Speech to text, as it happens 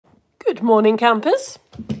Good morning, campers.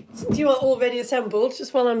 Since you are already assembled,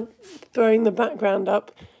 just while I'm throwing the background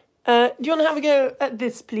up, do you want to have a go at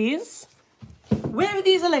this, please? Where are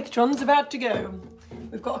these electrons about to go?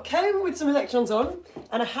 We've got a cone with some electrons on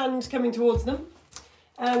and a hand coming towards them.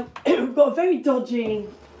 We've got a very dodgy,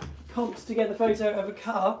 comped together photo of a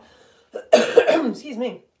car, excuse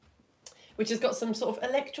me, which has got some sort of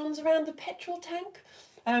electrons around the petrol tank.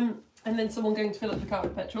 And then someone going to fill up the car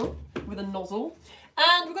with petrol with a nozzle.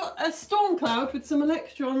 And we've got a storm cloud with some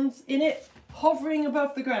electrons in it hovering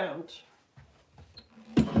above the ground.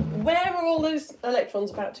 Where are all those electrons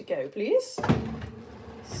about to go, please?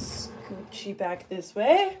 Scooch you back this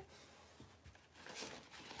way.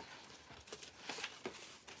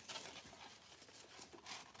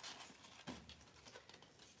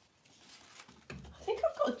 I think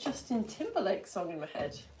I've got a Justin Timberlake song in my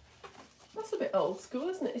head. That's a bit old school,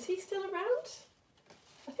 isn't it? Is he still around?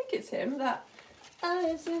 I think it's him, that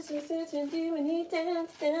I such and do when he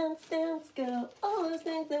dance, dance, dance, go. All those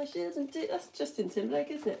things I shouldn't do. That's Justin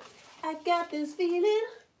Timberlake, isn't it? I got this feeling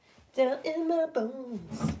down in my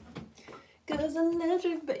bones. Cause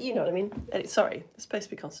electric, but you know what I mean. Sorry, I'm supposed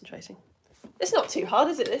to be concentrating. It's not too hard,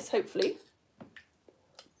 is it, this, hopefully?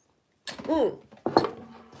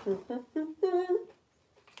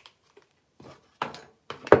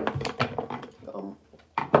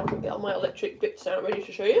 Get all my electric bits out ready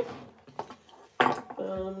to show you.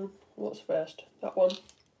 What's first? That one.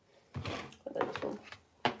 And then this one.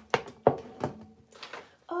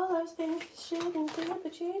 All those things you shouldn't do,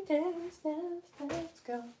 but you dance, dance, dance,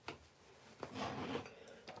 go.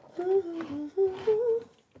 And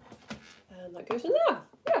that goes in there.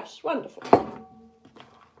 Yes, wonderful.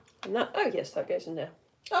 And that, oh yes, that goes in there.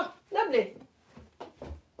 Oh, lovely.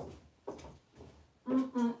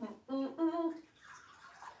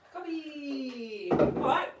 Copy.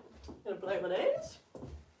 Alright, I'm going to blow my nose.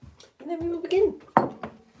 And then we will begin.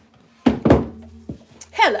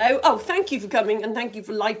 Hello. Oh, thank you for coming and thank you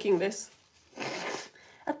for liking this.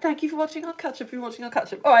 And thank you for watching our catch-up if you're watching our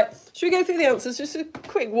catch-up. Alright, should we go through the answers? Just a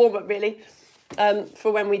quick warm-up, really,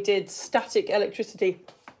 for when we did static electricity.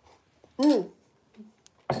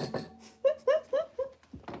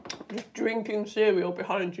 Just drinking cereal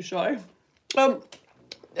behind you, sorry.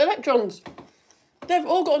 Electrons. They've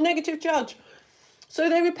all got a negative charge. So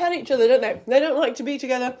they repel each other, don't they? They don't like to be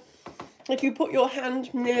together. If you put your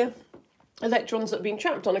hand near electrons that have been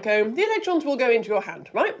trapped on a cone, the electrons will go into your hand,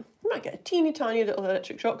 right? You might get a teeny tiny little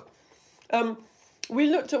electric shock. We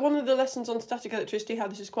looked at one of the lessons on static electricity, how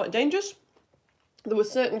this is quite dangerous. There were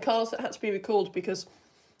certain cars that had to be recalled because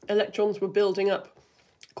electrons were building up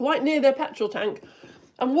quite near their petrol tank.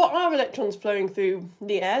 And what are electrons flowing through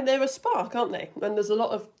the air? They're a spark, aren't they? And there's a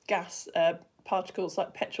lot of gas particles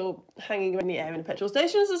like petrol hanging in the air in petrol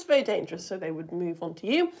stations. It's very dangerous, so they would move on to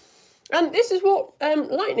you. And this is what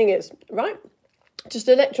lightning is, right? Just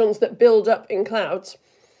electrons that build up in clouds.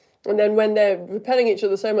 And then when they're repelling each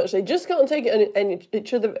other so much, they just can't take it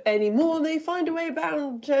each other anymore. They find a way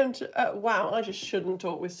bound to... wow, I just shouldn't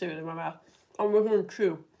talk with cereal in my mouth. I'm going to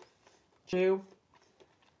chew. Chew.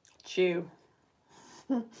 Chew.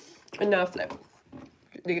 And now flip.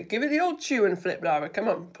 Give it the old chew and flip, Lara. Come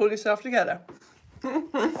on, pull yourself together.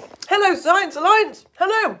 Hello, Science Alliance.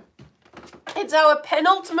 Hello. It's our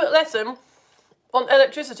penultimate lesson on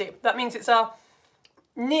electricity. That means it's our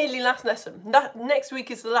nearly last lesson. That next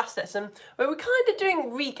week is the last lesson, where we're kind of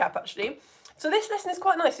doing recap, actually. So this lesson is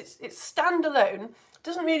quite nice. It's standalone. It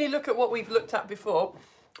doesn't really look at what we've looked at before.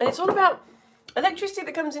 And it's all about electricity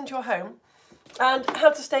that comes into your home and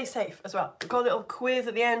how to stay safe as well. We've got a little quiz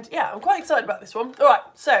at the end. Yeah, I'm quite excited about this one. All right,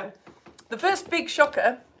 so the first big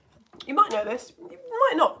shocker, you might know this, you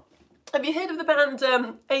might not. Have you heard of the band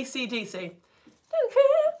iGCSE? Don't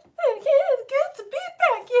care, it's good to be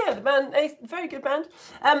back. Yeah, the band, very good band.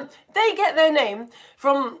 They get their name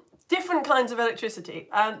from different kinds of electricity.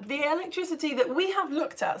 The electricity that we have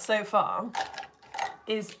looked at so far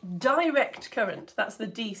is direct current. That's the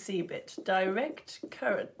DC bit, direct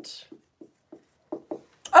current.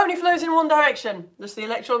 Only flows in one direction. Just the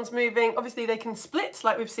electrons moving. Obviously they can split,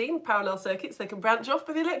 like we've seen, parallel circuits, they can branch off,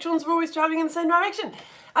 but the electrons are always travelling in the same direction.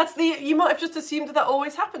 You might have just assumed that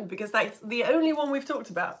always happened, because that's the only one we've talked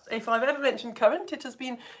about. If I've ever mentioned current, it has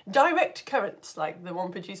been direct current, like the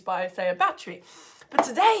one produced by, say, a battery. But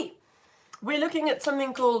today, we're looking at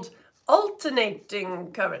something called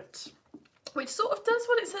alternating current, which sort of does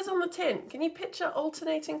what it says on the tin. Can you picture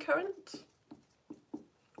alternating current?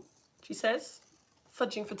 She says,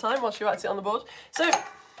 fudging for time while she writes it on the board. So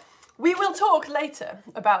we will talk later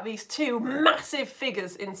about these two massive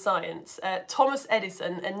figures in science, Thomas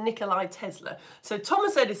Edison and Nikola Tesla. So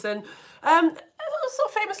Thomas Edison, was sort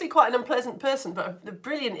of famously quite an unpleasant person, but a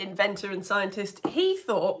brilliant inventor and scientist. He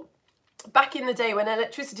thought, back in the day when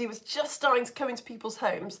electricity was just starting to come into people's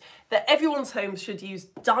homes, that everyone's homes should use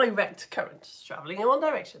direct current, travelling in one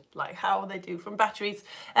direction, like how they do from batteries.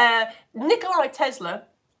 Nikola Tesla,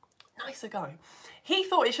 nicer guy, he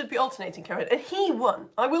thought it should be alternating current, and he won.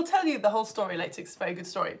 I will tell you the whole story later, it's a very good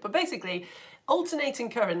story. But basically,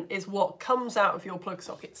 alternating current is what comes out of your plug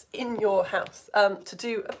sockets in your house. To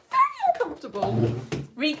do a very uncomfortable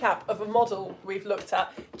recap of a model we've looked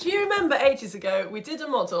at. Do you remember ages ago, we did a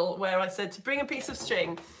model where I said to bring a piece of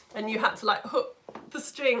string and you had to like hook the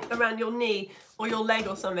string around your knee or your leg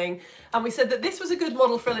or something. And we said that this was a good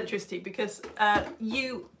model for electricity because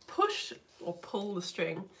you push or pull the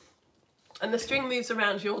string and the string moves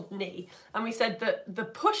around your knee. And we said that the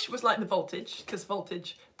push was like the voltage, because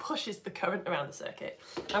voltage pushes the current around the circuit.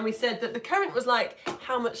 And we said that the current was like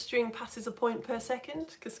how much string passes a point per second,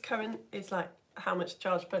 because current is like how much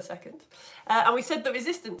charge per second. And we said the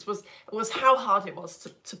resistance was how hard it was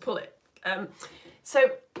to pull it.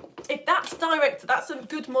 So if that's direct, that's a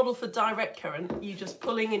good model for direct current. You just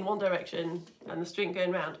pulling in one direction and the string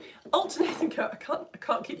going round. Alternating current, I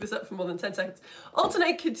can't keep this up for more than 10 seconds.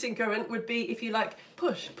 Alternating current would be if you like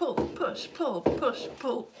push, pull, push, pull, push,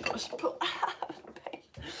 pull, push, pull.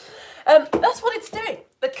 That's what it's doing.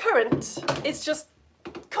 The current is just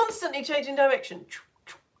constantly changing direction.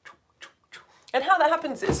 And how that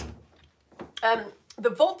happens is, the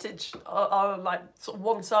voltage on like sort of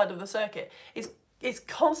one side of the circuit is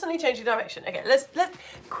constantly changing direction. Okay, let's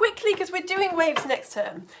quickly, because we're doing waves next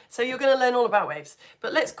term, so you're going to learn all about waves.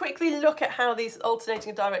 But let's quickly look at how these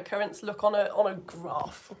alternating direct currents look on a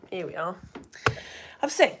graph. Here we are.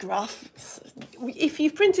 I've said graph. If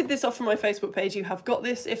you've printed this off on my Facebook page, you have got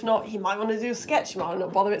this. If not, you might want to do a sketch. You might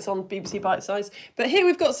not bother, it's on BBC Bite Size. But here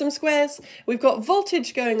we've got some squares. We've got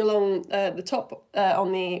voltage going along the top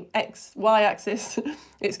on the XY axis.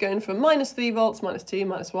 It's going from -3 volts, -2,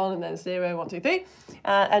 -1, and then 0, 1, 2, 3.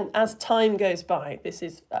 And as time goes by, this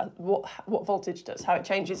is what voltage does, how it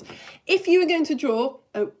changes. If you were going to draw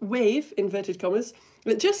a wave, inverted commas,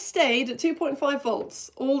 that just stayed at 2.5 volts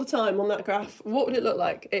all the time on that graph, what would it look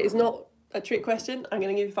like? It is not a trick question. I'm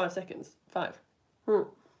going to give you 5 seconds. 5.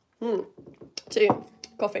 2.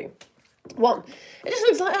 Coffee. 1. It just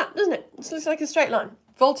looks like that, doesn't it? It just looks like a straight line.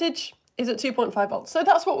 Voltage is at 2.5 volts. So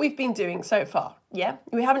that's what we've been doing so far. Yeah,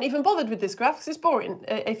 we haven't even bothered with this graph because it's boring.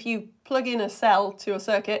 If you plug in a cell to a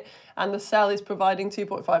circuit and the cell is providing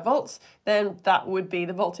 2.5 volts, then that would be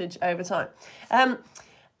the voltage over time.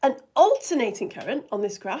 An alternating current on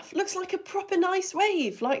this graph looks like a proper nice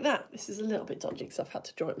wave, like that. This is a little bit dodgy because I've had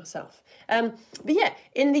to draw it myself. But yeah,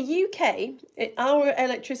 in the UK, our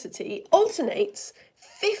electricity alternates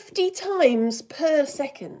 50 times per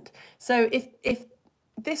second. So if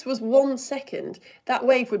this was 1 second, that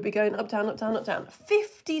wave would be going up, down, up, down, up, down,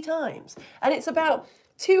 50 times. And it's about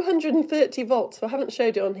 230 volts. So I haven't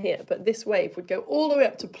showed it on here, but this wave would go all the way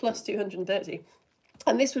up to plus 230.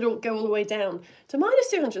 And this would go all the way down to minus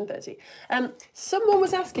 230. Someone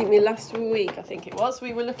was asking me last week, I think it was,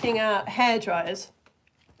 we were looking at hair dryers.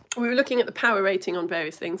 We were looking at the power rating on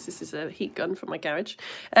various things. This is a heat gun from my garage.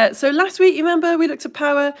 So last week, you remember, we looked at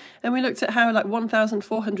power and we looked at how like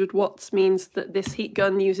 1,400 watts means that this heat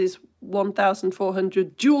gun uses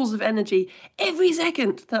 1,400 joules of energy every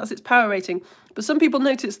second. That's its power rating. But some people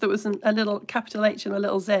noticed there was a little capital H and a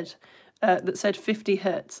little Z. That said 50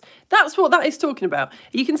 hertz. That's what that is talking about.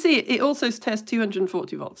 You can see it also says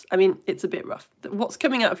 240 volts. I mean, it's a bit rough. What's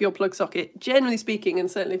coming out of your plug socket, generally speaking,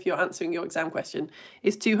 and certainly if you're answering your exam question,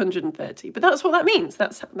 is 230. But that's what that means.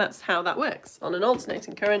 That's how that works on an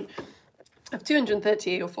alternating current of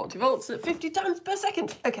 230 or 40 volts at 50 times per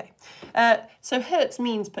second. Okay, so hertz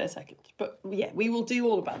means per second. But yeah, we will do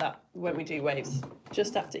all about that when we do waves,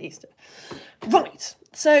 just after Easter. Right,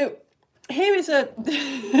 so here is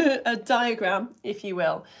a diagram, if you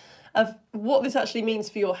will, of what this actually means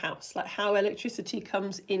for your house, like how electricity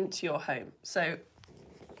comes into your home. So,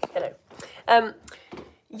 hello.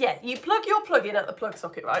 Yeah, you plug your plug in at the plug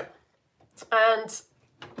socket, right? And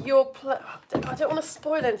your plug, I don't want to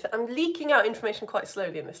spoil anything. I'm leaking out information quite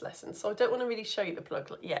slowly in this lesson, so I don't want to really show you the plug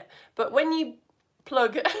yet. But when you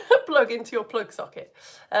plug into your plug socket,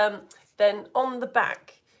 then on the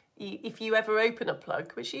back, if you ever open a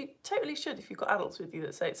plug, which you totally should if you've got adults with you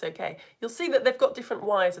that say it's okay, you'll see that they've got different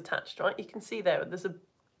wires attached, right? You can see there's a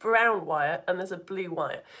brown wire and there's a blue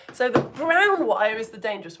wire. So the brown wire is the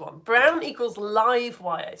dangerous one. Brown equals live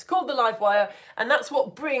wire. It's called the live wire, and that's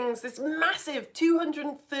what brings this massive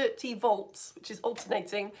 230 volts, which is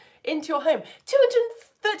alternating, into your home.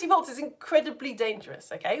 230 volts is incredibly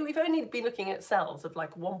dangerous, okay? We've only been looking at cells of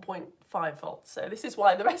like 1.5 volts. So this is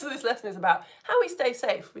why the rest of this lesson is about how we stay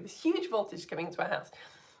safe with this huge voltage coming into our house.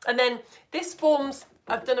 And then this forms,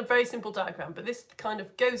 I've done a very simple diagram, but this kind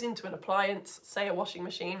of goes into an appliance, say a washing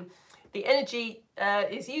machine. The energy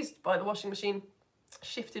is used by the washing machine,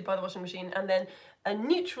 shifted by the washing machine, and then a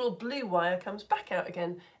neutral blue wire comes back out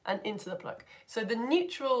again and into the plug. So the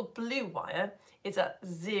neutral blue wire is at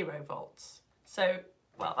 0 volts. So,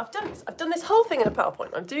 well, I've done this whole thing in a PowerPoint.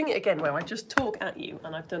 I'm doing it again where I just talk at you,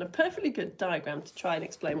 and I've done a perfectly good diagram to try and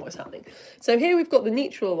explain what's happening. So here we've got the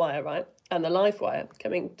neutral wire, right, and the live wire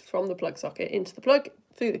coming from the plug socket into the plug,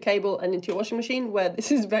 through the cable and into your washing machine, where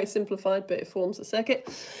this is very simplified, but it forms a circuit.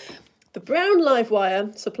 The brown live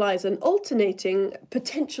wire supplies an alternating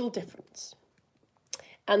potential difference,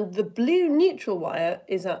 and the blue neutral wire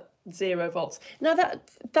is at 0 volts. Now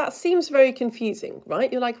that seems very confusing,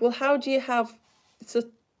 right? You're like, well, how do you have, it's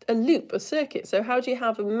a loop, a circuit, so how do you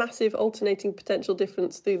have a massive alternating potential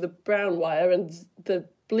difference through the brown wire and the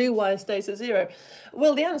blue wire stays at 0?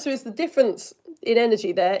 Well, the answer is the difference in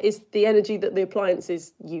energy there is the energy that the appliance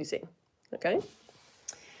is using, okay?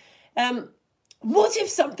 What if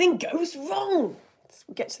something goes wrong? Let's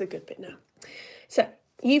get to the good bit now. So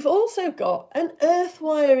you've also got an earth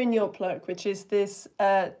wire in your plug, which is this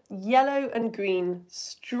yellow and green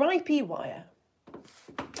stripy wire.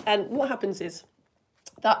 And what happens is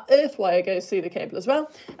that earth wire goes through the cable as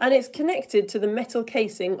well, and it's connected to the metal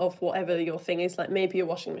casing of whatever your thing is, like maybe a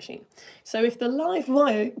washing machine. So if the live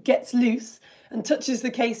wire gets loose and touches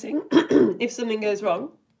the casing, if something goes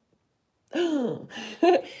wrong,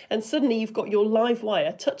 and suddenly you've got your live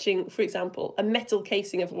wire touching, for example, a metal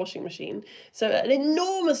casing of a washing machine. So an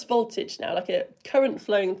enormous voltage now, like a current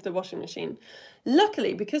flowing through the washing machine.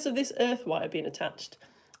 Luckily, because of this earth wire being attached,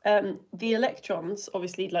 the electrons,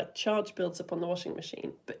 obviously, like charge builds up on the washing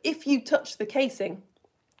machine. But if you touch the casing,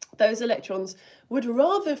 those electrons would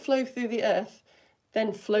rather flow through the earth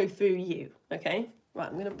than flow through you, okay? Right,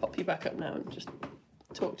 I'm going to pop you back up now and just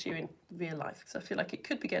talk to you in real life, because I feel like it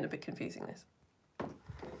could be getting a bit confusing, this.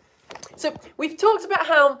 So we've talked about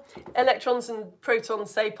how electrons and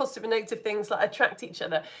protons say positive and negative things, like attract each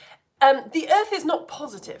other. The Earth is not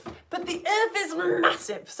positive, but the Earth is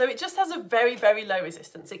massive, so it just has a very, very low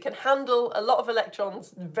resistance. It can handle a lot of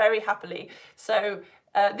electrons very happily. So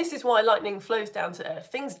this is why lightning flows down to Earth.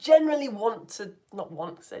 Things generally want to, not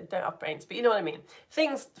want, because they don't have brains, but you know what I mean.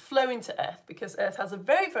 Things flow into Earth because Earth has a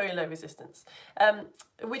very, very low resistance,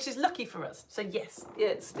 which is lucky for us. So yes,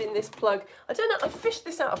 it's in this plug. I don't know, I fished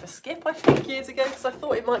this out of a skip, I think, years ago, because I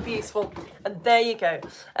thought it might be useful. And there you go.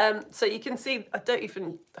 So you can see, I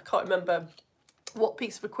can't remember what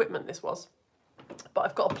piece of equipment this was, but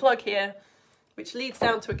I've got a plug here, which leads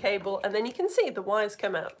down to a cable, and then you can see the wires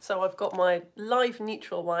come out. So I've got my live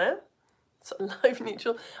neutral wire,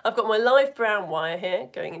 I've got my live brown wire here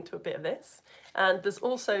going into a bit of this, and there's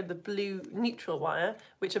also the blue neutral wire,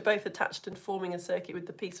 which are both attached and forming a circuit with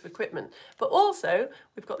the piece of equipment. But also,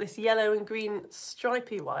 we've got this yellow and green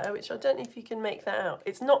stripy wire, which I don't know if you can make that out.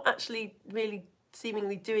 It's not actually really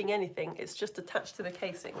seemingly doing anything, it's just attached to the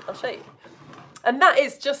casing. I'll show you. And that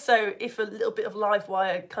is just so if a little bit of live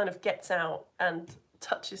wire kind of gets out and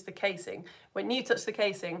touches the casing, when you touch the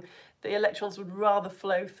casing, the electrons would rather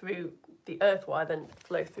flow through the earth wire than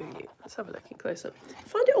flow through you. Let's have a look close up. I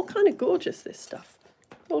find it all kind of gorgeous, this stuff.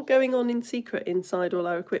 All going on in secret inside all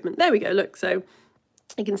our equipment. There we go, look, so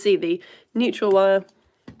you can see the neutral wire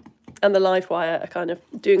and the live wire are kind of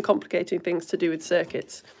doing complicating things to do with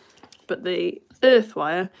circuits. But the earth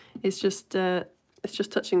wire is just it's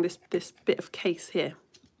just touching this bit of case here.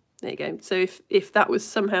 There you go. So if that was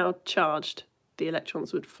somehow charged, the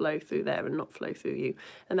electrons would flow through there and not flow through you,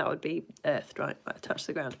 and that would be earthed, right, attached to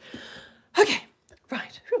the ground. Okay,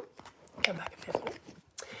 right. Whew. Come back a bit.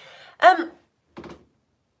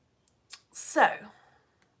 So,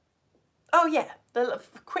 oh yeah, the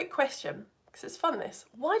quick question, because it's fun this.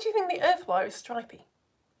 Why do you think the earth wire is stripy?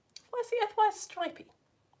 Why is the earth wire stripy?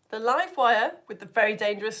 The live wire, with the very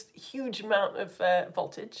dangerous, huge amount of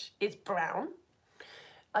voltage, is brown.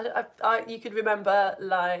 You could remember,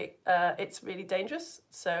 like, it's really dangerous,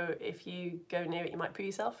 so if you go near it, you might poo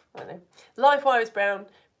yourself. I don't know. Live wire is brown,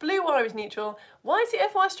 blue wire is neutral. Why is the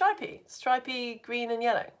earth wire stripy? Stripy, green and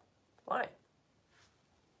yellow. Why?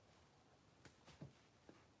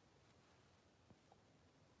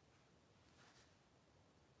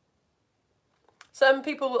 Some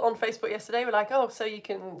people on Facebook yesterday were like, oh, so you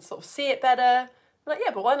can sort of see it better. I'm like,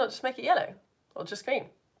 yeah, but why not just make it yellow or just green?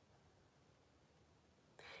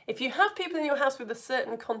 If you have people in your house with a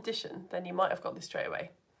certain condition, then you might have got this straight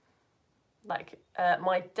away. Like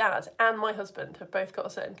my dad and my husband have both got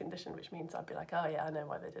a certain condition, which means I'd be like, oh yeah, I know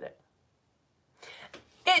why they did it.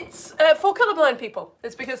 It's for colourblind people.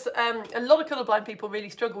 It's because a lot of colourblind people really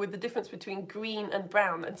struggle with the difference between green and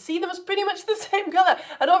brown and see them as pretty much the same colour.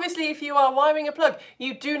 And obviously if you are wiring a plug,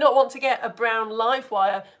 you do not want to get a brown live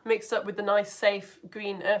wire mixed up with the nice safe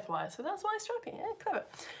green earth wire. So that's why it's striping. Yeah, clever.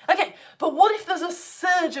 Okay, but what if there's a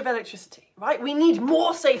surge of electricity, right? We need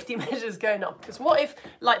more safety measures going on. Because what if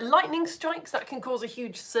like lightning strikes, that can cause a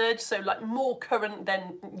huge surge, so like more current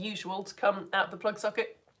than usual to come out of the plug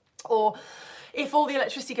socket. Or if all the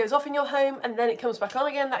electricity goes off in your home and then it comes back on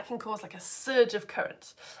again, that can cause like a surge of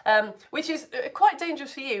current, which is quite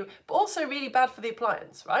dangerous for you, but also really bad for the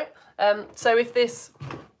appliance, right? So if this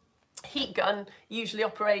heat gun usually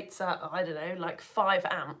operates at, I don't know, like 5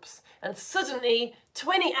 amps, and suddenly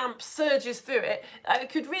 20 amps surges through it, it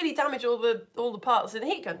could really damage all the parts in the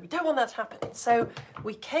heat gun. We don't want that to happen. So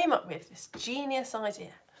we came up with this genius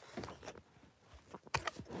idea.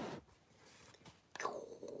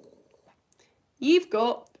 You've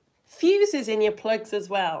got fuses in your plugs as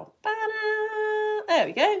well. There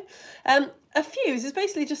we go. A fuse is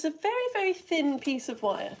basically just a very, very thin piece of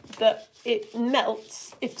wire that it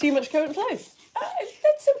melts if too much current flows.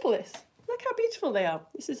 That's simple, this. Look how beautiful they are.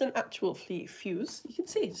 This is an actual fuse. You can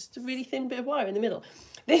see it's just a really thin bit of wire in the middle.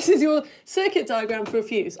 This is your circuit diagram for a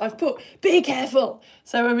fuse. I've put, be careful.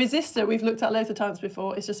 So a resistor, we've looked at loads of times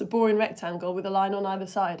before, is just a boring rectangle with a line on either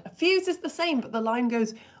side. A fuse is the same, but the line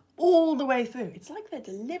goes all the way through. It's like they're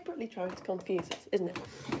deliberately trying to confuse us, isn't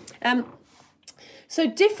it? So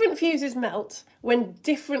different fuses melt when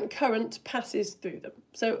different current passes through them.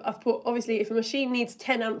 So I've put, obviously, if a machine needs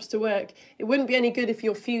 10 amps to work, it wouldn't be any good if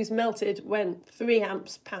your fuse melted when 3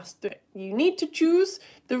 amps passed through it. You need to choose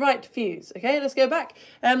the right fuse. Okay, let's go back.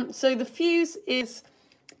 So the fuse is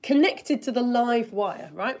connected to the live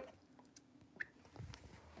wire, right?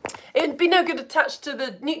 It'd be no good attached to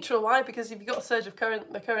the neutral wire because if you've got a surge of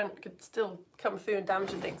current, the current could still come through and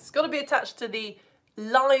damage things. It's got to be attached to the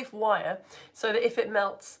live wire so that if it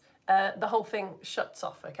melts, the whole thing shuts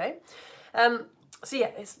off, okay? So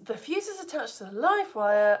yeah, the fuse is attached to the live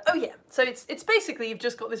wire. Oh yeah, so it's basically you've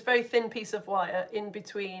just got this very thin piece of wire in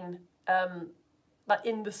between, like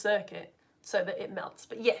in the circuit, so that it melts.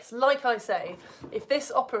 But yes, like I say, if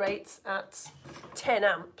this operates at 10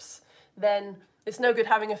 amps, then it's no good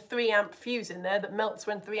having a 3 amp fuse in there that melts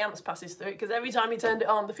when 3 amps passes through it, because every time you turned it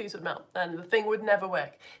on, the fuse would melt and the thing would never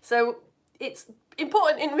work. So it's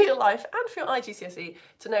important in real life and for your iGCSE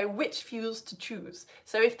to know which fuse to choose.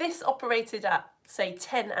 So if this operated at, say,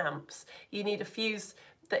 10 amps, you need a fuse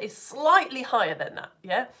that is slightly higher than that,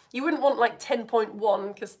 yeah? You wouldn't want like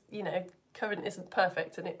 10.1 because, you know, current isn't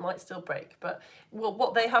perfect and it might still break. But, well,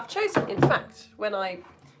 what they have chosen, in fact, when I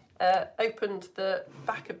opened the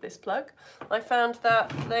back of this plug, I found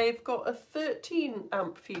that they've got a 13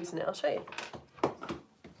 amp fuse in it. I'll show you.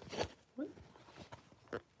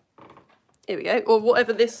 Here we go, or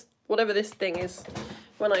whatever this thing is.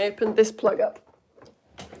 When I opened this plug up,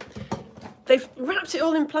 they've wrapped it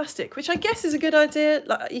all in plastic, which I guess is a good idea.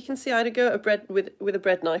 Like you can see, I had to go at a bread with a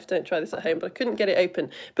bread knife. Don't try this at home, but I couldn't get it open.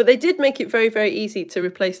 But they did make it very, very easy to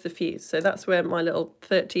replace the fuse. So that's where my little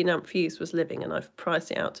 13 amp fuse was living, and I've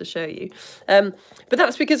priced it out to show you. But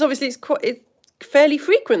that's because obviously it's fairly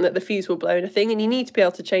frequent that the fuse will blow in a thing, and you need to be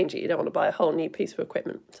able to change it. You don't want to buy a whole new piece of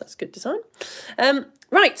equipment. So that's good design.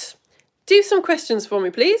 Right. Do some questions for me,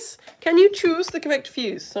 please. Can you choose the correct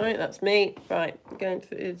fuse? Sorry, that's me. Right, going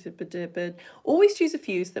for always choose a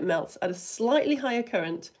fuse that melts at a slightly higher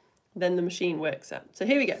current than the machine works at. So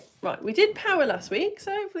here we go. Right, we did power last week,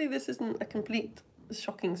 so hopefully this isn't a complete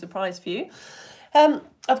shocking surprise for you.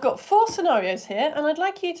 I've got 4 scenarios here, and I'd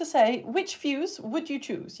like you to say which fuse would you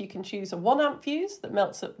choose. You can choose a 1 amp fuse that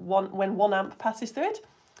melts at when 1 amp passes through it.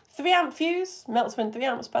 3 amp fuse melts when 3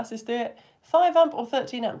 amps passes through it. 5 amp or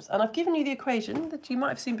 13 amps. And I've given you the equation that you might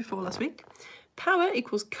have seen before last week. Power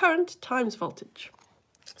equals current times voltage.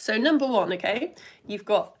 So number 1, okay, you've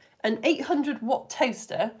got an 800 watt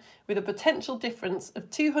toaster with a potential difference of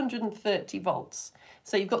 230 volts.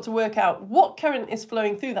 So you've got to work out what current is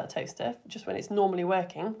flowing through that toaster, just when it's normally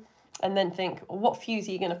working, and then think, well, what fuse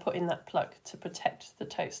are you going to put in that plug to protect the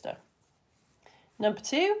toaster? Number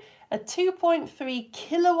 2, a 2.3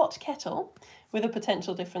 kilowatt kettle with a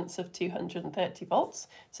potential difference of 230 volts.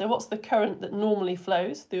 So what's the current that normally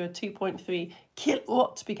flows through a 2.3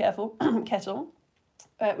 kilowatt, be careful, kettle?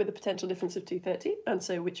 with a potential difference of 230, and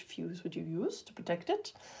so which fuse would you use to protect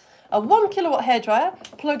it? A 1 kilowatt hairdryer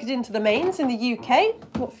plugged into the mains in the UK.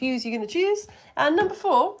 What fuse are you going to choose? And number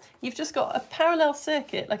 4, you've just got a parallel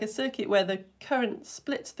circuit, like a circuit where the current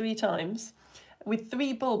splits 3 times, with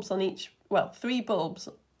 3 bulbs on each, well, 3 bulbs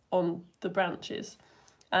on the branches,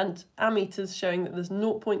 and ammeters showing that there's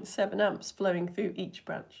 0.7 amps flowing through each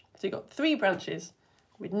branch. So you've got 3 branches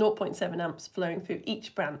with 0.7 amps flowing through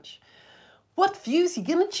each branch. What fuse are you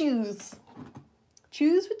going to choose?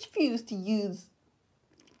 Choose which fuse to use.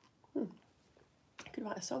 I could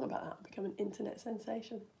write a song about that, become an internet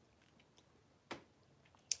sensation.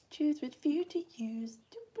 Choose which fuse to use.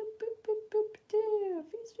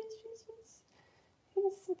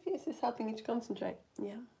 Is this helping you to concentrate? Yeah.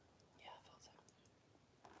 Yeah, I thought so.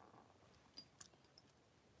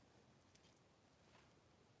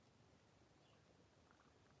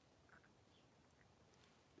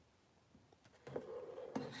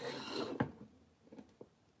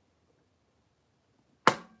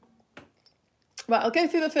 Right, I'll go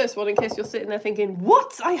through the first one in case you're sitting there thinking,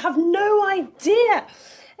 what? I have no idea.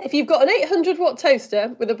 If you've got an 800 watt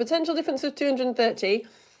toaster with a potential difference of 230,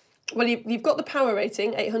 well, you've got the power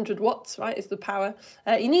rating, 800 watts, right, is the power.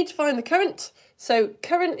 You need to find the current. So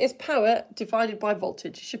current is power divided by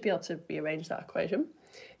voltage. You should be able to rearrange that equation.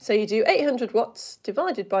 So you do 800 watts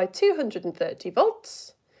divided by 230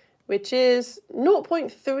 volts, which is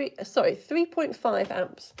 3.5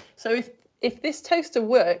 amps. So if this toaster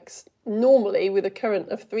works normally with a current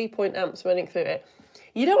of 3 amps running through it,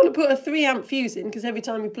 you don't want to put a 3 amp fuse in, because every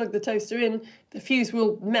time you plug the toaster in, the fuse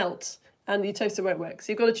will melt and the toaster won't work.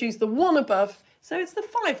 So you've got to choose the one above, so it's the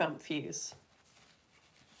 5 amp fuse.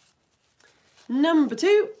 Number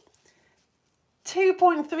 2,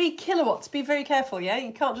 2.3 kilowatts. Be very careful, yeah?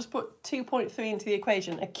 You can't just put 2.3 into the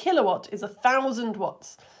equation. A kilowatt is 1,000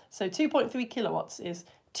 watts. So 2.3 kilowatts is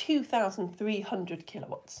 2,300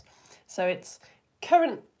 kilowatts. So it's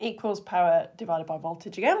current equals power divided by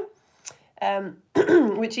voltage again,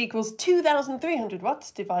 which equals 2,300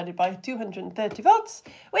 watts divided by 230 volts,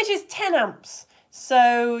 which is 10 amps.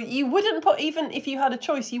 So you wouldn't put, even if you had a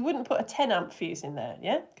choice, you wouldn't put a 10 amp fuse in there,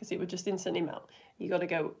 yeah? Because it would just instantly melt. You got to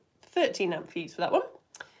go 13 amp fuse for that one.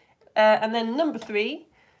 And then number 3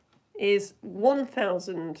 is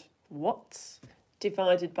 1,000 watts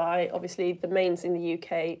divided by, obviously the mains in the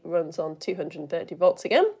UK runs on 230 volts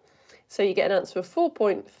again. So you get an answer of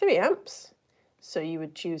 4.3 amps. So you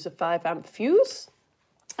would choose a 5 amp fuse.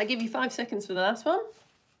 I give you 5 seconds for the last one.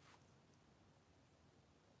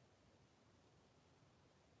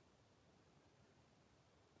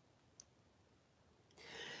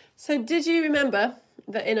 So did you remember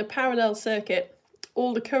that in a parallel circuit,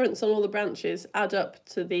 all the currents on all the branches add up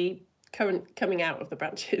to the current coming out of the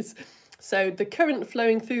branches? So the current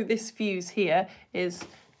flowing through this fuse here is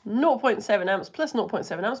 0.7 amps plus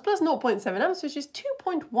 0.7 amps plus 0.7 amps, which is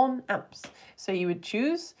 2.1 amps. So you would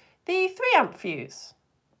choose the 3 amp fuse.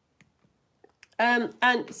 Oh,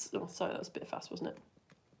 sorry, that was a bit fast, wasn't it?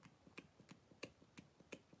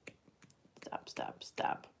 Stab, stab,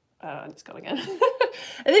 stab. And it's gone again.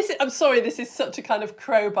 And I'm sorry, this is such a kind of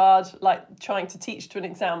crowbarred, like trying to teach to an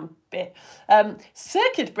exam bit.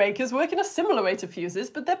 Circuit breakers work in a similar way to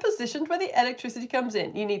fuses, but they're positioned where the electricity comes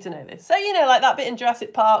in. You need to know this. So, you know, like that bit in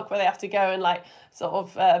Jurassic Park where they have to go and like sort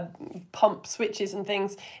of pump switches and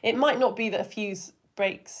things. It might not be that a fuse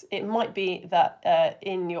breaks. It might be that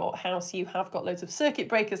in your house you have got loads of circuit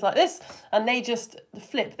breakers like this and they just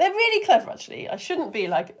flip. They're really clever, actually. I shouldn't be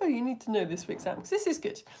like, oh, you need to know this for exam, because this is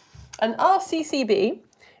good. An RCCB,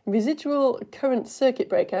 residual current circuit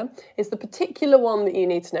breaker, is the particular one that you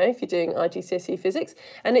need to know if you're doing iGCSE physics,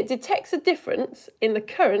 and it detects a difference in the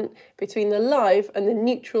current between the live and the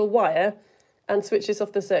neutral wire and switches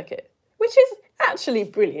off the circuit, which is actually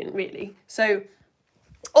brilliant, really. So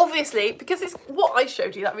obviously, because it's what I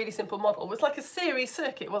showed you, that really simple model, was like a series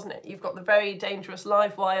circuit, wasn't it? You've got the very dangerous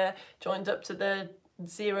live wire joined up to the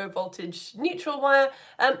 0 voltage neutral wire.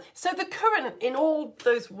 So the current in all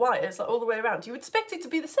those wires, like all the way around, you would expect it to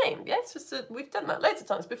be the same. Yes, we've done that loads of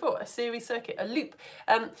times before, a series circuit, a loop.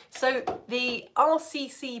 So the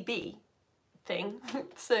RCCB thing,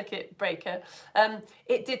 circuit breaker,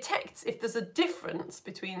 it detects if there's a difference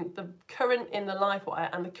between the current in the live wire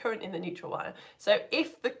and the current in the neutral wire. So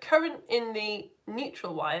if the current in the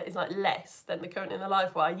neutral wire is like less than the current in the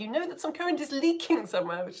live wire, you know that some current is leaking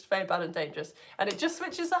somewhere, which is very bad and dangerous, and it just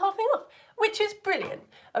switches the whole thing off, which is brilliant.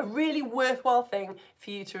 A really worthwhile thing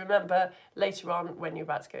for you to remember later on when you're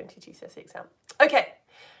about to go into your GCSE exam. Okay,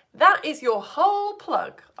 that is your whole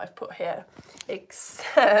plug I've put here,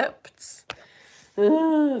 except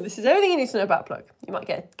This is everything you need to know about a plug. You might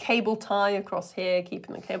get a cable tie across here,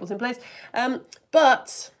 keeping the cables in place.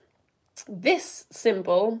 But this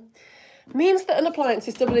symbol means that an appliance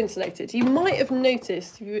is double insulated. You might have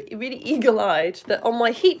noticed, if you're really eagle-eyed, that on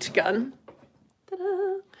my heat gun,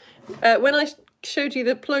 when I showed you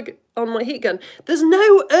the plug on my heat gun, there's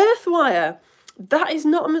no earth wire. That is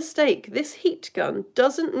not a mistake. This heat gun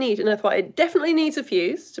doesn't need an earth wire. It definitely needs a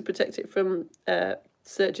fuse to protect it from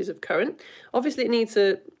surges of current. Obviously it needs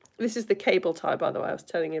this is the cable tie, by the way, I was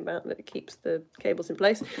telling you about, that it keeps the cables in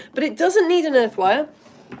place. But it doesn't need an earth wire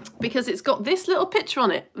because it's got this little picture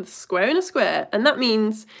on it, a square in a square, and that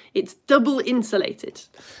means it's double insulated.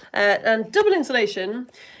 And double insulation,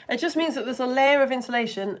 it just means that there's a layer of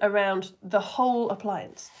insulation around the whole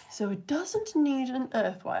appliance. So it doesn't need an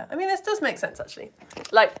earth wire. I mean, this does make sense, actually.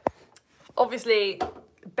 Like, obviously,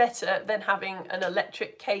 better than having an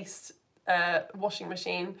electric cased washing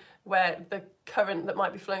machine where the current that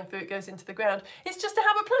might be flowing through it goes into the ground. It's just to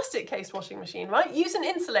have a plastic cased washing machine, right? Use an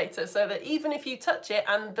insulator so that even if you touch it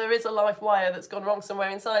and there is a live wire that's gone wrong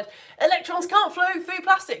somewhere inside, electrons can't flow through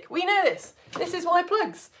plastic. We know this. This is why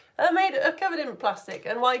plugs are covered in plastic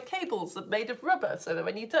and why cables are made of rubber, so that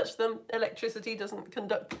when you touch them, electricity doesn't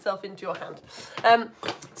conduct itself into your hand.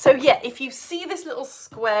 So yeah, if you see this little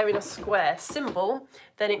square in a square symbol,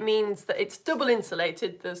 then it means that it's double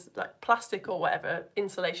insulated. There's like plastic or whatever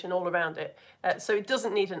insulation all around it. So it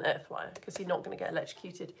doesn't need an earth wire because you're not going to get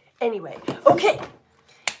electrocuted anyway. Okay,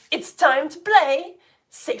 it's time to play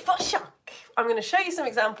Safe or Shock. I'm going to show you some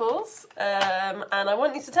examples and I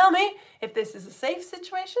want you to tell me if this is a safe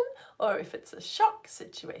situation or if it's a shock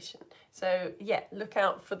situation. So yeah, look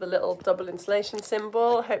out for the little double insulation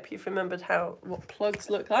symbol. Hope you've remembered what plugs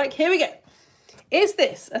look like. Here we go. Is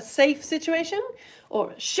this a safe situation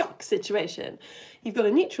or a shock situation? You've got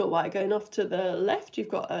a neutral wire going off to the left, you've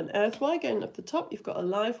got an earth wire going up the top, you've got a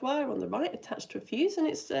live wire on the right attached to a fuse, and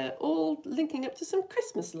it's all linking up to some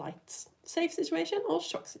Christmas lights. Safe situation or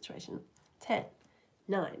shock situation? 10,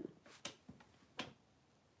 9.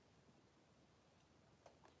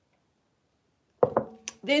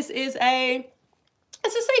 This is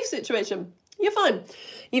it's a safe situation. You're fine.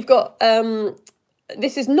 You've got,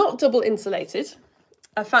 this is not double insulated.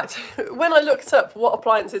 In fact, when I looked up what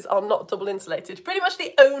appliances are not double insulated, pretty much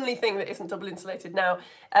the only thing that isn't double insulated now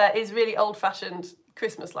is really old-fashioned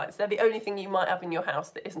Christmas lights. They're the only thing you might have in your house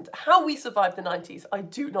that isn't. How we survived the 90s, I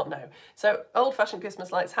do not know. So old-fashioned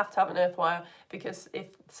Christmas lights have to have an earth wire because if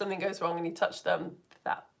something goes wrong and you touch them,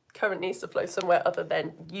 that current needs to flow somewhere other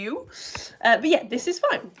than you. But yeah, this is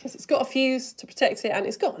fine because it's got a fuse to protect it and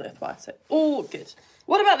it's got an earth wire, so all good.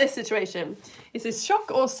 What about this situation? Is this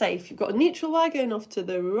shock or safe? You've got a neutral wire going off to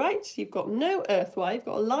the right, you've got no earth wire, you've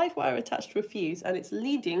got a live wire attached to a fuse, and it's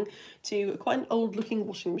leading to quite an old looking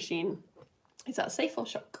washing machine. Is that safe or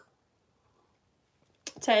shock?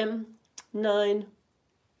 10, 9.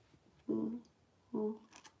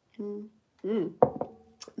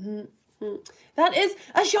 That is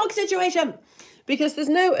a shock situation because there's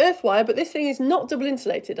no earth wire, but this thing is not double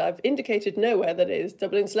insulated. I've indicated nowhere that it is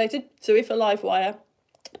double insulated. So if a live wire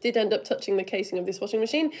did end up touching the casing of this washing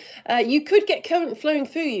machine, you could get current flowing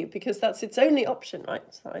through you because that's its only option, right?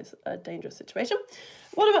 So that is a dangerous situation.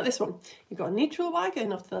 What about this one? You've got a neutral wire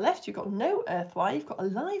going off to the left, you've got no earth wire, you've got a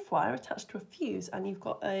live wire attached to a fuse, and you've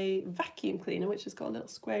got a vacuum cleaner which has got a little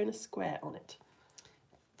square in a square on it.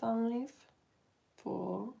 5,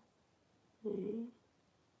 4, 3,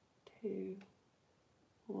 2,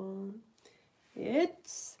 1.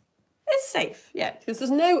 It's safe, yeah, because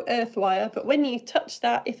there's no earth wire, but when you touch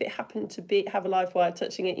that, if it happened to have a live wire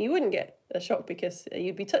touching it, you wouldn't get a shock because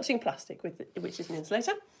you'd be touching plastic, which is an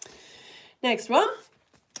insulator. Next one.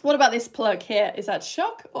 What about this plug here? Is that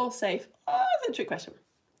shock or safe? Oh, that's a trick question.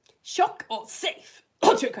 Shock or safe?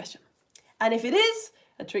 Oh, trick question. And if it is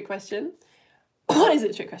a trick question, why is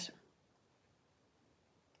it a trick question?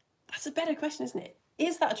 That's a better question, isn't it?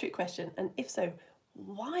 Is that a trick question? And if so,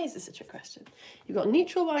 why is this a trick question? You've got a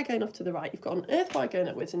neutral wire going off to the right, you've got an earth wire going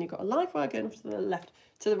upwards, and you've got a live wire going off to the left,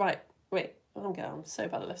 to the right. Wait, I'm so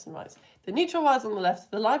bad at lefts and rights. The neutral wire's on the left,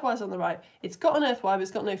 the live wire's on the right. It's got an earth wire, but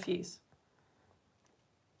it's got no fuse.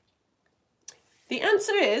 The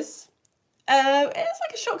answer is, it's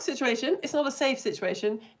like a shock situation. It's not a safe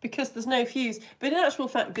situation because there's no fuse. But in actual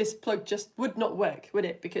fact, this plug just would not work, would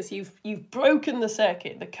it? Because you've broken the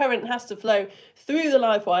circuit. The current has to flow through the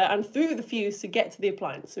live wire and through the fuse to get to the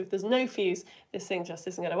appliance. So if there's no fuse, this thing just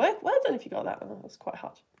isn't going to work. Well done if you got that. Oh, that was quite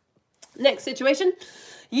hard. Next situation,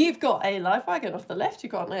 you've got a live wire going off to the left,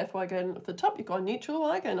 you've got an earth wire going off the top, you've got a neutral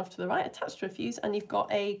wire going off to the right attached to a fuse, and you've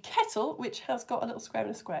got a kettle which has got a little square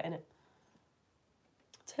and a square in it.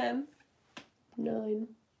 10, 9.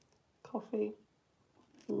 Coffee.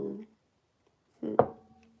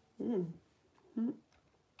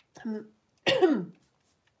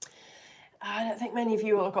 I don't think many of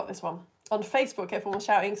you will have got this one. On Facebook, everyone was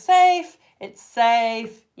shouting, safe, it's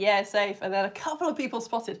safe, yeah, safe. And then a couple of people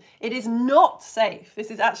spotted, it is not safe.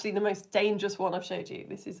 This is actually the most dangerous one I've showed you.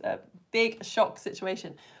 This is a big shock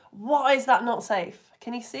situation. Why is that not safe?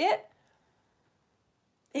 Can you see it?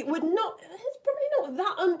 It would not, it's probably not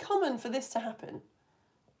that uncommon for this to happen.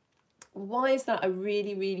 Why is that a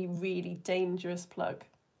really, really, really dangerous plug?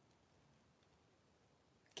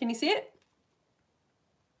 Can you see it?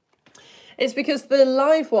 It's because the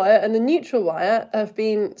live wire and the neutral wire have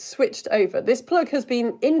been switched over. This plug has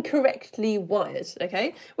been incorrectly wired,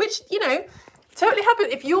 okay? Which, you know, totally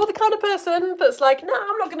happens. If you're the kind of person that's like, no,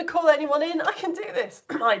 I'm not going to call anyone in, I can do this,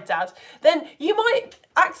 my dad, then you might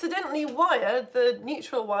accidentally wire the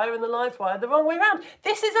neutral wire and the live wire the wrong way around.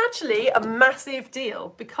 This is actually a massive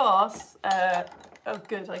deal because, oh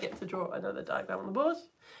good, I get to draw another diagram on the board.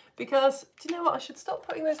 Because, do you know what, I should stop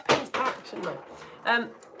putting those pins back, shouldn't I?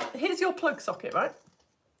 Here's your plug socket, right?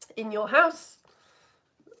 In your house,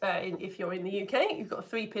 if you're in the UK, you've got a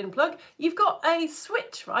 3-pin plug. You've got a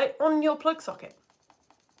switch, right, on your plug socket.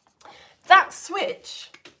 That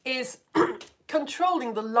switch is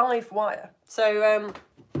controlling the live wire. So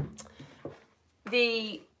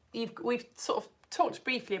we've sort of talked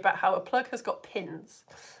briefly about how a plug has got pins.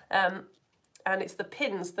 And it's the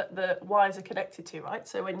pins that the wires are connected to, right?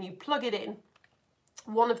 So when you plug it in,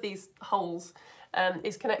 one of these holes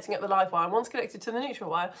is connecting at the live wire and one's connected to the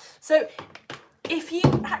neutral wire. So if you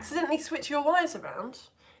accidentally switch your wires around,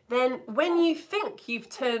 then when you think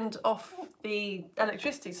you've turned off the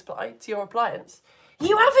electricity supply to your appliance,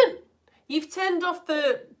 you haven't. You've turned off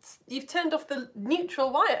the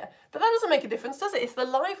neutral wire, but that doesn't make a difference, does it? It's the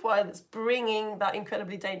live wire that's bringing that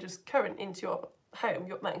incredibly dangerous current into your home, you've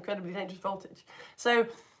got that incredibly dangerous voltage. So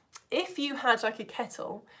if you had like a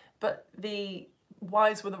kettle, but the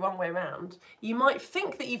wires were the wrong way around, you might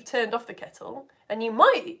think that you've turned off the kettle, and you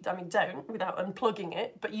might, I mean, don't without unplugging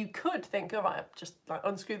it, but you could think, all right, just like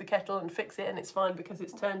unscrew the kettle and fix it and it's fine because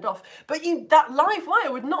it's turned off. But that live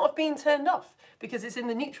wire would not have been turned off because it's in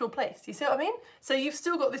the neutral place. You see what I mean? So you've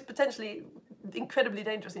still got this potentially incredibly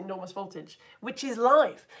dangerous enormous voltage, which is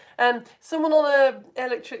live. Someone on a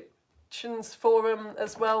electricians forum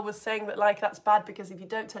as well was saying that like that's bad because if you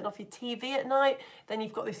don't turn off your TV at night, then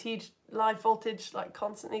you've got this huge live voltage like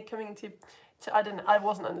constantly coming into I don't know, I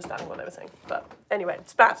wasn't understanding what they were saying, but anyway,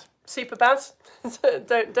 it's bad, super bad. So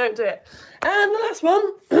don't do it. And the last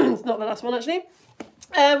one, it's not the last one actually.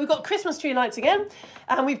 We've got Christmas tree lights again,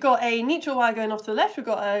 and we've got a neutral wire going off to the left. We've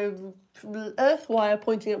got a earth wire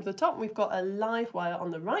pointing up to the top. And we've got a live wire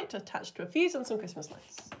on the right attached to a fuse and some Christmas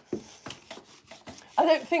lights. I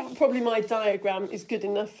don't think probably my diagram is good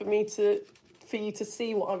enough for you to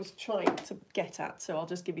see what I was trying to get at. So I'll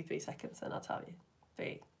just give you 3 seconds and I'll tell you.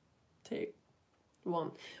 3, 2,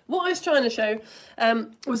 1. What I was trying to show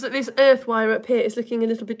was that this earth wire up here is looking a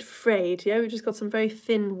little bit frayed. Yeah, we've just got some very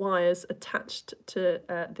thin wires attached to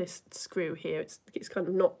this screw here. It's kind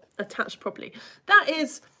of not attached properly.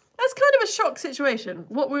 That's kind of a shock situation.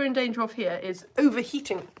 What we're in danger of here is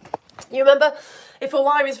overheating. You remember, if a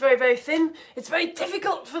wire is very, very thin, it's very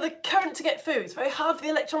difficult for the current to get through. It's very hard for the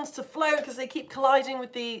electrons to flow because they keep colliding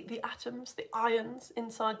with the atoms, the ions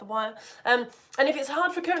inside the wire. And if it's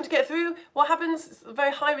hard for current to get through, what happens? It's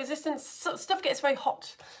very high resistance, stuff gets very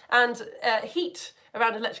hot. And heat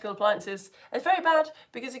around electrical appliances is very bad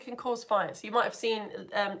because it can cause fires. You might have seen,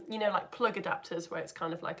 you know, like plug adapters where it's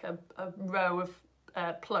kind of like a row of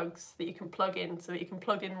plugs that you can plug in so that you can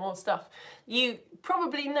plug in more stuff. You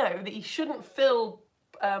probably know that you shouldn't fill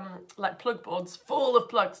like plug boards full of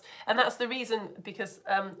plugs, and that's the reason, because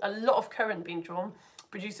a lot of current being drawn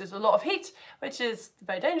produces a lot of heat, which is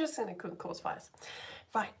very dangerous and it could cause fires.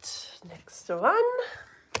 Right, next one.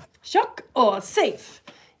 Shock or safe?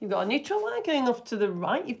 You've got a neutral wire going off to the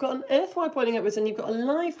right, you've got an earth wire pointing upwards, and you've got a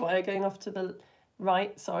live wire going off to the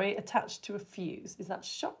right, attached to a fuse. Is that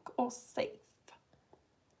shock or safe?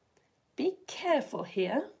 Be careful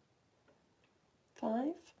here.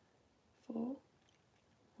 5, 4.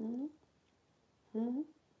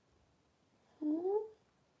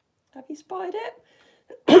 Have you spotted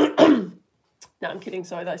it? No, I'm kidding.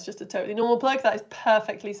 Sorry, that's just a totally normal plug. That is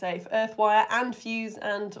perfectly safe. Earth wire and fuse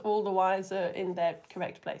and all the wires are in their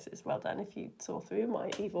correct places. Well done if you saw through my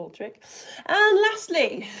evil trick. And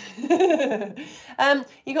lastly,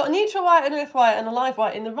 you've got a neutral wire, an earth wire and a live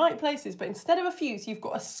wire in the right places, but instead of a fuse, you've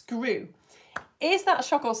got a screw. Is that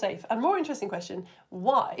shock or safe? And more interesting question,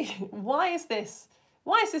 why? Why is this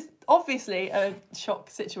Why is this obviously a shock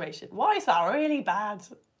situation? Why is that really bad?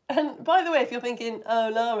 And by the way, if you're thinking,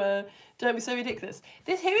 oh, Lara, don't be so ridiculous.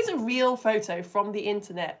 Here is a real photo from the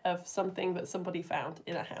internet of something that somebody found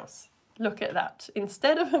in a house. Look at that.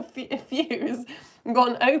 Instead of a fuse, we've got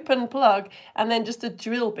an open plug and then just a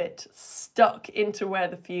drill bit stuck into where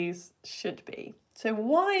the fuse should be. So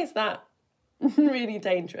why is that really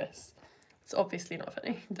dangerous? It's obviously not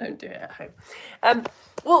funny. Don't do it at home.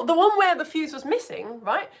 Well, the one where the fuse was missing,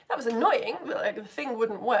 right? That was annoying. Like the thing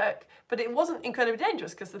wouldn't work, but it wasn't incredibly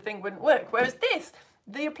dangerous because the thing wouldn't work. Whereas this,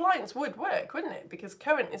 the appliance would work, wouldn't it? Because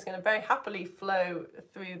current is going to very happily flow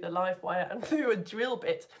through the live wire and through a drill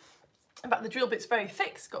bit. In fact, the drill bit's very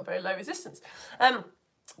thick. It's got very low resistance.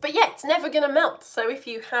 But yeah, it's never going to melt. So if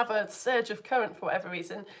you have a surge of current for whatever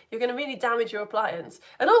reason, you're going to really damage your appliance.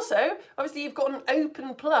 And also, obviously, you've got an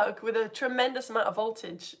open plug with a tremendous amount of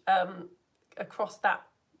voltage across that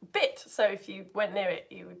bit. So if you went near it,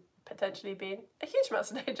 you would potentially be in a huge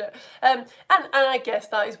amount of danger. And I guess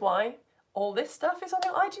that is why all this stuff is on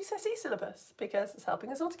your iGCSE syllabus, because it's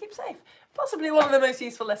helping us all to keep safe. Possibly one of the most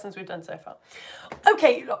useful lessons we've done so far.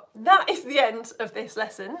 Okay, look, that is the end of this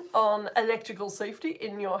lesson on electrical safety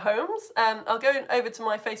in your homes. I'll go over to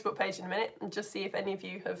my Facebook page in a minute and just see if any of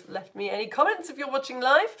you have left me any comments if you're watching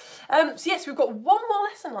live. So yes, we've got one more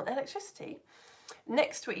lesson on electricity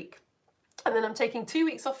next week. And then I'm taking 2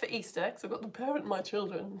 weeks off for Easter because I've got to parent my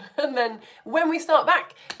children. And then when we start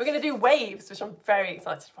back, we're going to do waves, which I'm very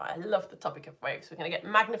excited for. I love the topic of waves. We're going to get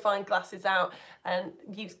magnifying glasses out and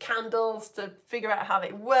use candles to figure out how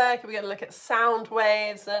they work. We're going to look at sound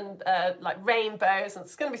waves and like rainbows, and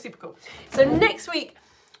it's going to be super cool. So next week,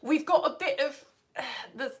 we've got a bit of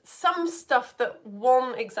there's some stuff that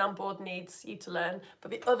one exam board needs you to learn,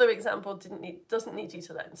 but the other exam board doesn't need you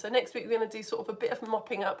to learn. So next week we're going to do sort of a bit of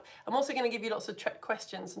mopping up. I'm also going to give you lots of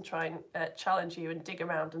questions and try and challenge you and dig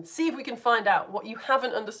around and see if we can find out what you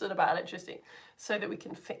haven't understood about electricity so that we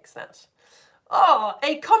can fix that. Oh,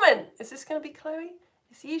 a comment! Is this going to be Chloe?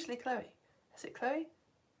 It's usually Chloe. Is it Chloe?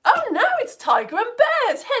 Oh no, it's Tiger and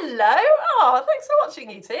Bears. Hello. Oh, thanks for watching,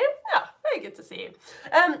 you two. Ah, very good to see you.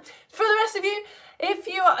 For the rest of you, if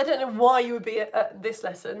you are, I don't know why you would be at this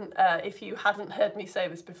lesson if you hadn't heard me say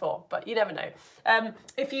this before, but you never know.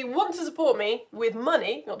 If you want to support me with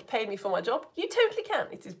money, not to pay me for my job, you totally can.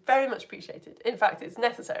 It is very much appreciated. In fact, it's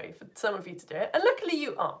necessary for some of you to do it, and luckily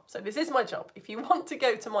you are. So this is my job. If you want to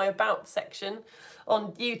go to my About section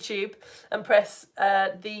on YouTube and press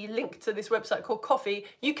the link to this website called Coffee,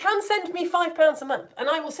 you can send me £5 a month and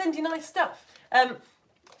I will send you nice stuff.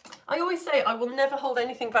 I always say I will never hold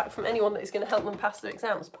anything back from anyone that is going to help them pass their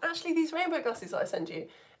exams, but actually these rainbow glasses that I send you,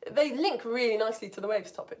 they link really nicely to the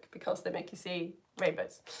waves topic because they make you see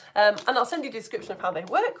rainbows. And I'll send you a description of how they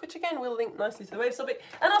work, which again will link nicely to the waves topic,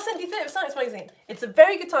 and I'll send you Theatre of Science magazine. It's a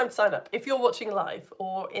very good time to sign up if you're watching live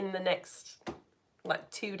or in the next like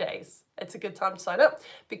 2 days. It's a good time to sign up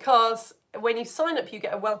because when you sign up you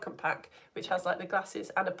get a welcome pack which has like the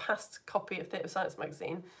glasses and a past copy of Theatre of Science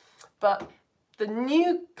magazine, but the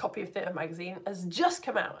new copy of Theatre magazine has just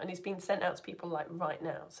come out and it's been sent out to people like right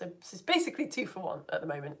now. So it's basically 2 for 1 at the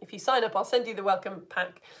moment. If you sign up, I'll send you the welcome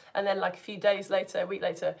pack, and then like a few days later, a week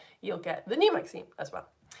later, you'll get the new magazine as well.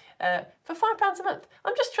 For £5 a month.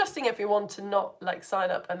 I'm just trusting everyone to not like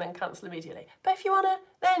sign up and then cancel immediately. But if you wanna,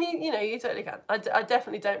 then you know, you totally can. I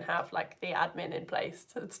definitely don't have like the admin in place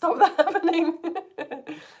to stop that happening.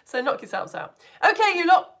 So knock yourselves out. Okay, you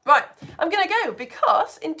lot. Right, I'm gonna go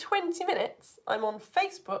because in 20 minutes I'm on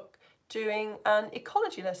Facebook doing an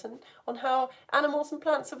ecology lesson on how animals and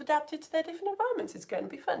plants have adapted to their different environments. It's going to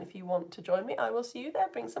be fun. If you want to join me, I will see you there.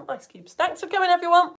 Bring some ice cubes. Thanks for coming, everyone.